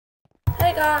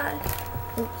Hey guys.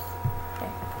 Oops.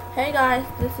 Okay. Hey guys,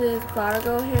 this is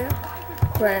Prodigal here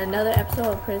for another episode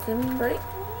of Prison Break.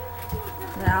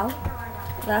 Now,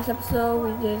 last episode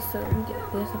we did some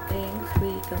things.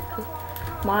 We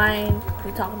mine.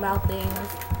 We talked about things.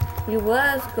 We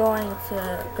was going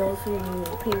to go to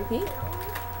PvP,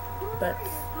 but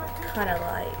kind of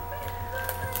like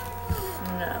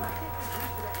no.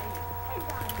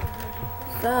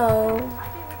 So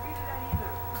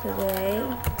today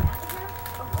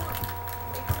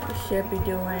we should be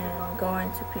going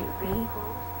to PvP.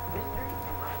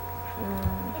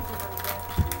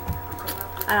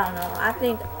 I don't know. I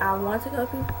think I want to go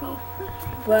PvP,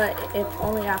 but if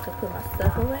only I could put my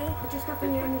stuff away.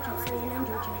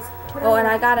 Oh, and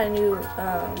I got a new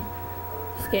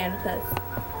skin because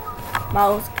my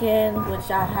old skin, which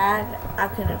I had, I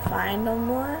couldn't find no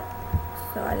more.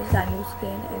 So I just got a new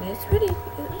skin, and it's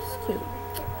cute.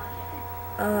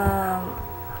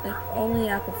 If only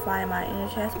I could find my inner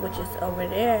chest, which is over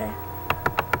there,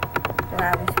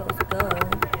 where I was supposed to go.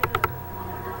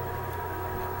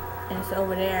 And it's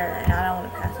over there, and I don't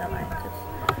want to pass that line, because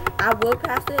I will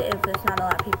pass it if there's not a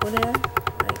lot of people there.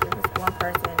 Like, if it's one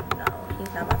person, no,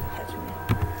 he's not about to catch me.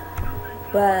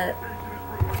 But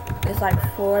it's like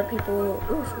 4 people.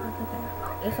 Ooh, okay.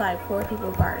 It's like 4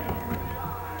 people guarding there.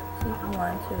 See,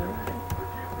 1, 2, 3.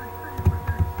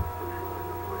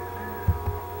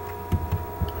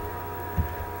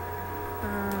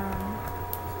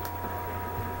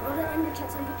 Go to the ender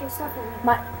chest and put your stuff in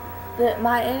there.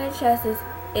 My inner chest is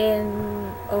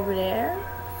in over there.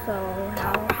 So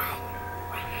how?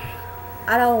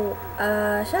 I don't.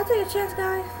 Should I take a chance,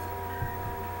 guys?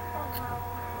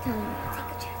 Take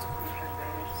a chance.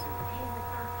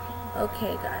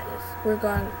 Okay, guys, we're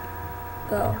going to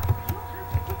go.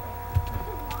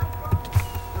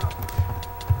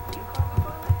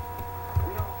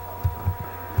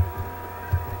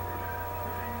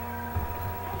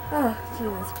 Oh,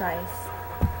 Jesus Christ.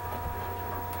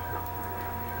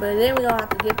 But then we're going to have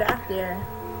to get back there.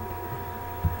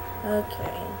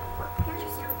 Okay.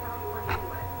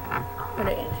 Where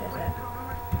the entrance at?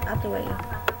 Out the way.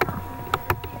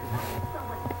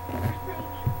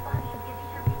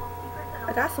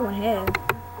 I got someone here.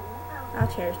 I'll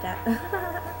cherish that.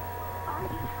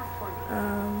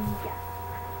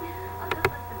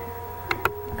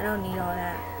 I don't need all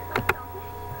that.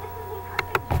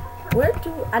 Where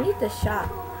do I need the shop?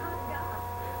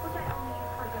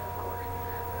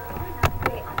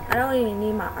 I don't even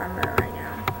need my armor right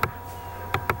now.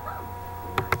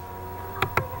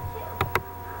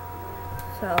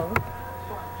 So,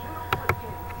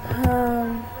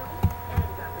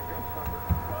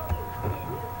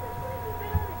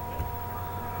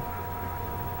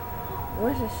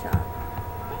 where's the shop?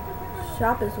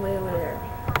 Shop is way over there.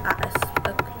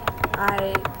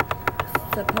 I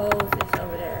suppose it's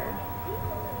over there.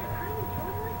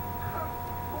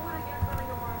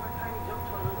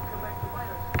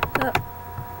 What's up?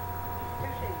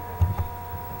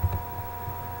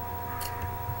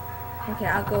 Okay,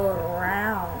 I'll go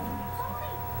around.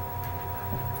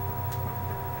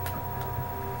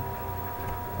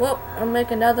 Well, I'll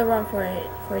make another run for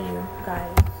you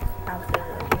guys after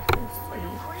this.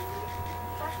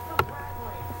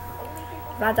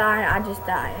 If I die, I just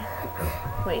die.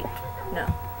 Wait, no.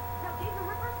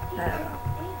 I don't know.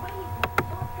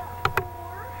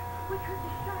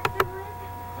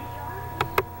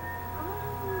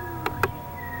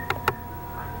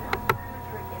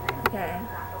 Okay.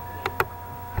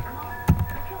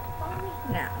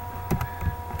 Now.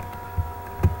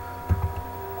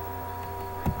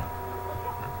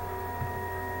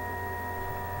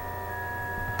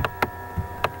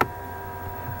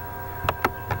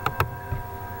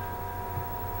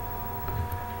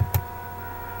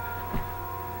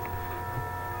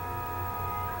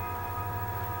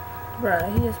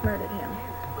 Bruh, he just murdered him.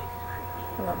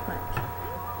 With a punch.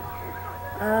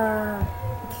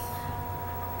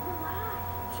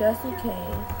 Just in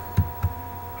case.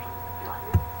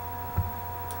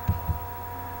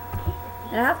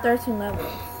 And I have 13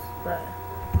 levels, bruh.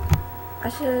 I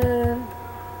should.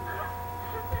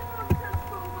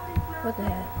 What the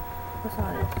heck? What's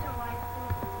all this?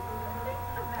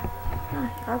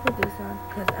 I'll put this on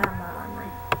because I have my armor.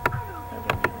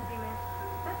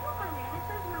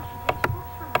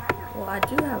 Well, I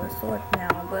do have a sword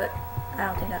now, but I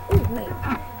don't think I. Ooh, wait.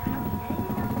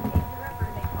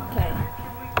 Okay.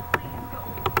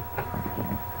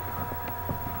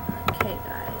 Okay,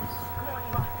 guys.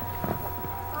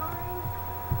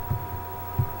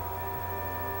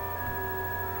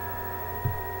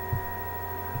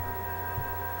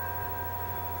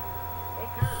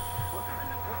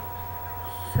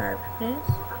 sharpness.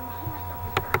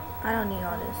 I don't need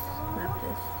all this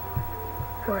lapis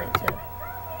for it to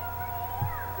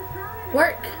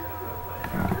work.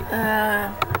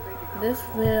 This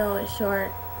video is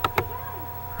short.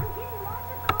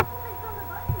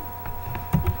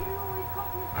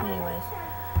 Anyways,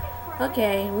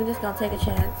 okay, we're just gonna take a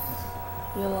chance.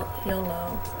 YOLO,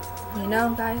 you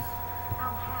know, guys.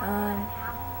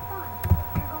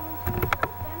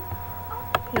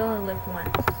 You only live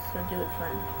once, so do it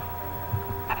fun.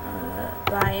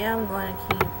 But I am going to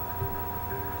keep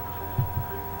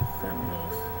some of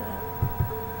these stuff,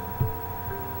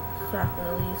 so I can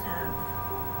at least have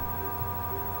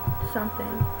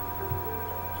something,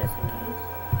 just in case.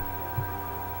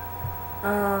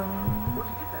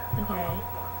 Okay.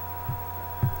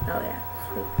 Oh yeah,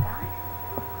 sweet.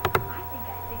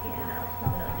 No,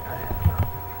 we don't do that.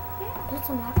 Put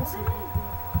some lapis in there.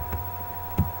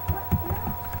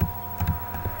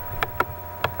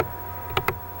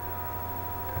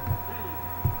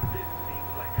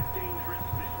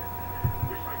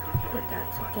 Put that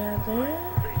together.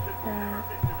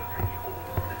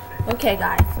 Okay,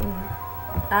 guys.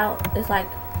 It's like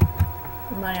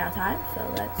I'm running out of time, so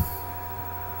let's.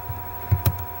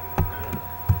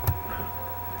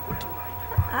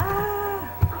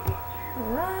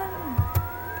 Run!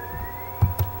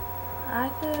 I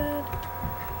could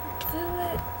do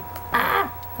it.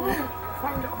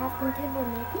 Find a crafting table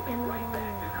and make emerald on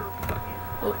it.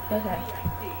 Oh, okay.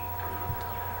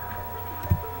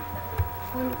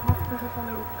 Find a crafting table and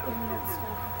make emerald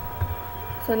stuff.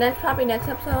 So probably next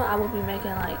episode, I will be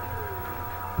making like,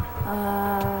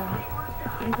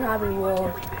 we probably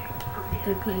will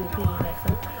do PvP next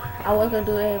time. I was gonna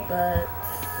do it, but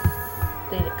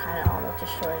they kind of almost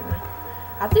destroyed me.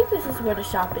 I think this is where the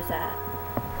shop is at.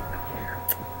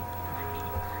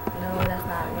 No, that's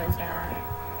not where it's at.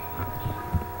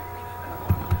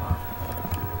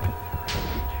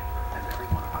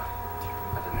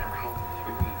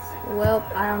 Well,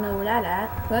 I don't know where that at,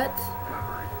 but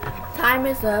time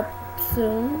is up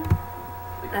soon,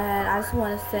 and I just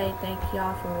want to say thank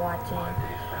y'all for watching,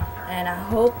 and I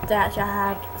hope that y'all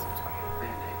have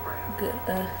good.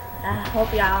 I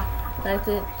hope y'all liked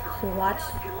it to watch,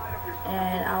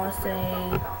 and I will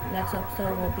say next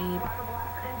episode will be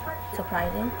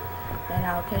surprising, and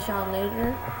I'll catch y'all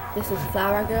later. This is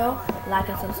Flower Girl. Like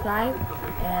and subscribe,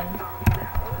 and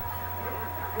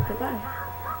goodbye.